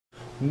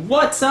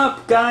What's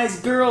up, guys,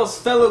 girls,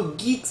 fellow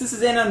geeks? This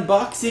is an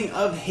unboxing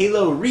of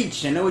Halo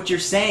Reach. I know what you're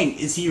saying.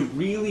 Is he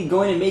really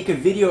going to make a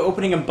video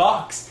opening a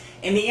box?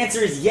 And the answer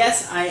is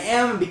yes, I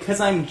am,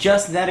 because I'm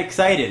just that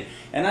excited.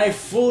 And I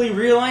fully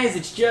realize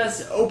it's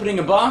just opening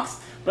a box,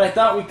 but I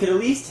thought we could at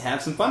least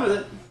have some fun with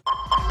it.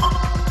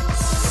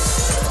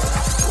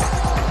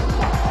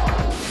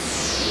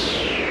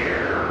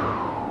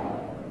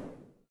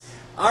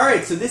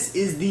 Alright, so this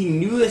is the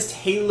newest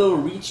Halo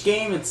Reach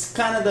game. It's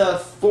kind of the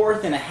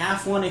fourth and a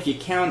half one if you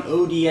count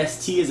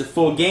ODST as a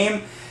full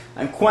game.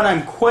 I'm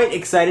quite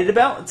excited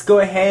about. Let's go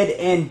ahead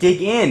and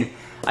dig in.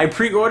 I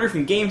pre-ordered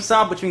from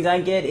GameStop, which means I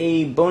get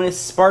a bonus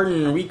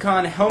Spartan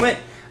Recon helmet.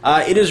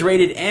 It is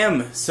rated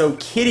M, so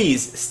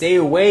kiddies, stay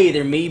away.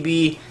 There may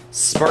be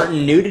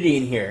Spartan nudity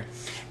in here.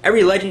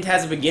 Every legend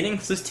has a beginning,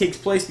 so this takes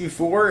place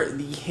before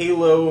the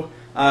Halo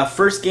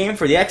first game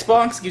for the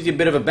Xbox. Gives you a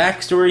bit of a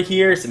backstory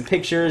here, some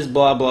pictures,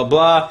 blah blah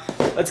blah.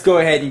 Let's go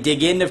ahead and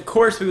dig in. Of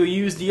course, we will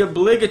use the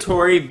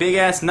obligatory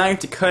big-ass knife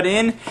to cut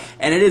in,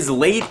 and it is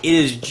late. It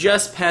is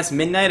just past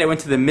midnight. I went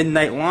to the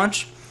midnight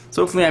launch,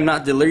 so hopefully I'm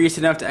not delirious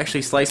enough to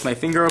actually slice my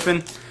finger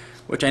open,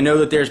 which I know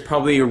that there's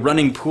probably a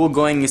running pool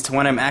going as to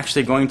when I'm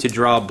actually going to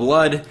draw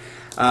blood.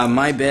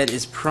 My bet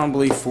is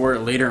probably for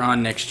later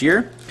on next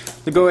year.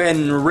 So go ahead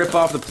and rip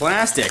off the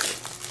plastic.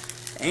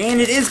 And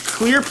it is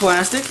clear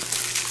plastic.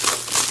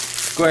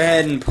 Go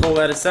ahead and pull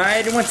that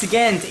aside. And once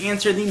again, to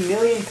answer the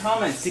million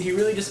comments, did he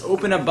really just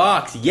open a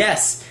box?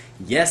 Yes.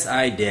 Yes,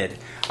 I did.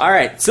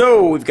 Alright,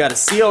 so we've got a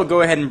seal. Go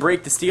ahead and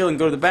break the seal and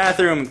go to the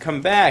bathroom and come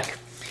back.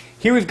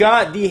 Here we've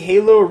got the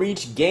Halo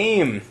Reach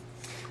game.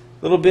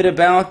 A little bit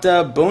about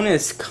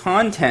bonus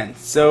content.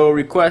 So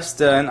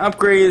request an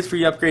upgrade,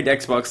 free upgrade to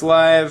Xbox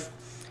Live,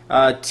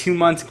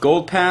 2-month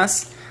gold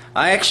pass.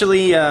 I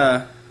actually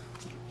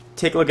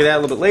take a look at that a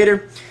little bit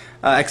later.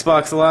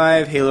 Xbox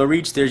Live, Halo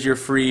Reach, there's your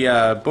free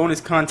bonus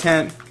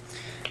content.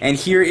 And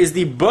here is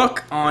the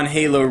book on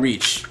Halo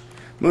Reach.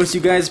 Most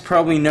of you guys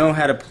probably know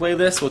how to play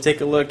this. We'll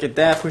take a look at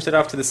that, push that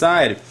off to the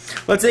side.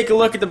 Let's take a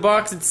look at the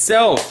box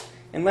itself,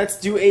 and let's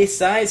do a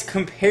size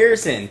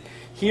comparison.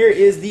 Here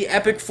is the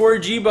Epic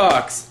 4G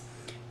box.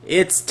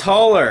 It's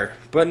taller,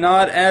 but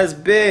not as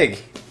big.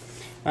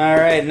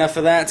 Alright, enough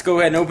of that. Let's go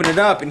ahead and open it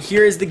up. And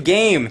here is the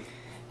game.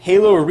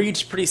 Halo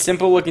Reach, pretty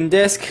simple looking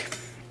disc.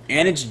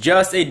 And it's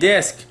just a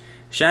disc.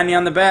 Shiny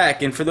on the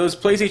back. And for those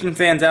PlayStation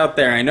fans out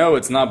there, I know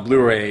it's not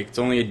Blu-ray, it's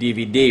only a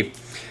DVD.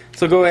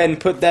 So go ahead and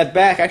put that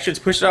back. Actually,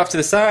 let's push it off to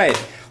the side.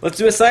 Let's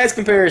do a size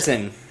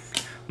comparison.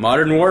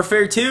 Modern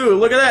Warfare 2,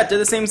 look at that, they're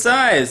the same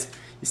size.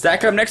 You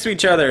stack up next to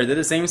each other, they're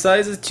the same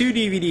size as 2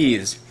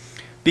 DVDs.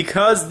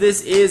 Because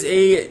this is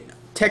a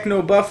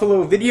Techno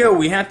Buffalo video,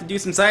 we have to do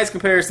some size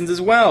comparisons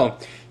as well.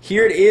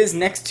 Here it is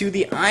next to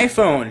the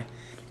iPhone.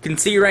 You can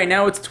see right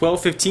now it's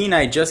 12:15,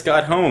 I just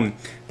got home.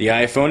 The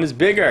iPhone is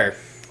bigger,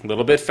 a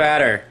little bit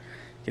fatter.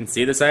 You can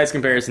see the size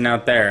comparison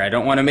out there. I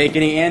don't want to make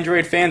any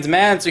Android fans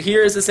mad, so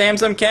here is the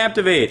Samsung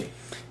Captivate.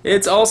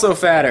 It's also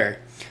fatter.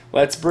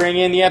 Let's bring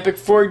in the Epic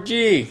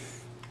 4G.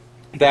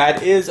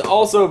 That is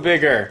also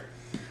bigger.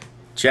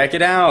 Check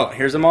it out.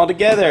 Here's them all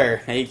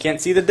together. Now you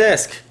can't see the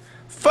disc.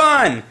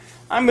 Fun!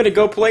 I'm going to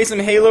go play some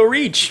Halo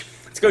Reach.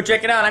 Let's go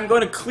check it out. I'm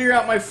going to clear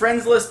out my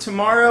friends list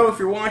tomorrow if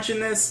you're watching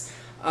this.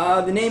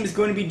 The name is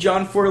going to be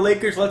John 4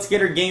 Lakers. Let's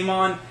get her game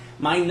on.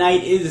 My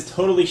night is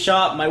totally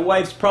shot. My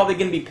wife's probably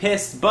going to be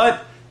pissed,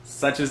 but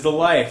such is the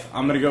life.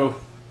 I'm going to go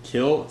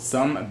kill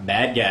some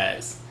bad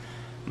guys.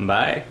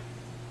 Bye.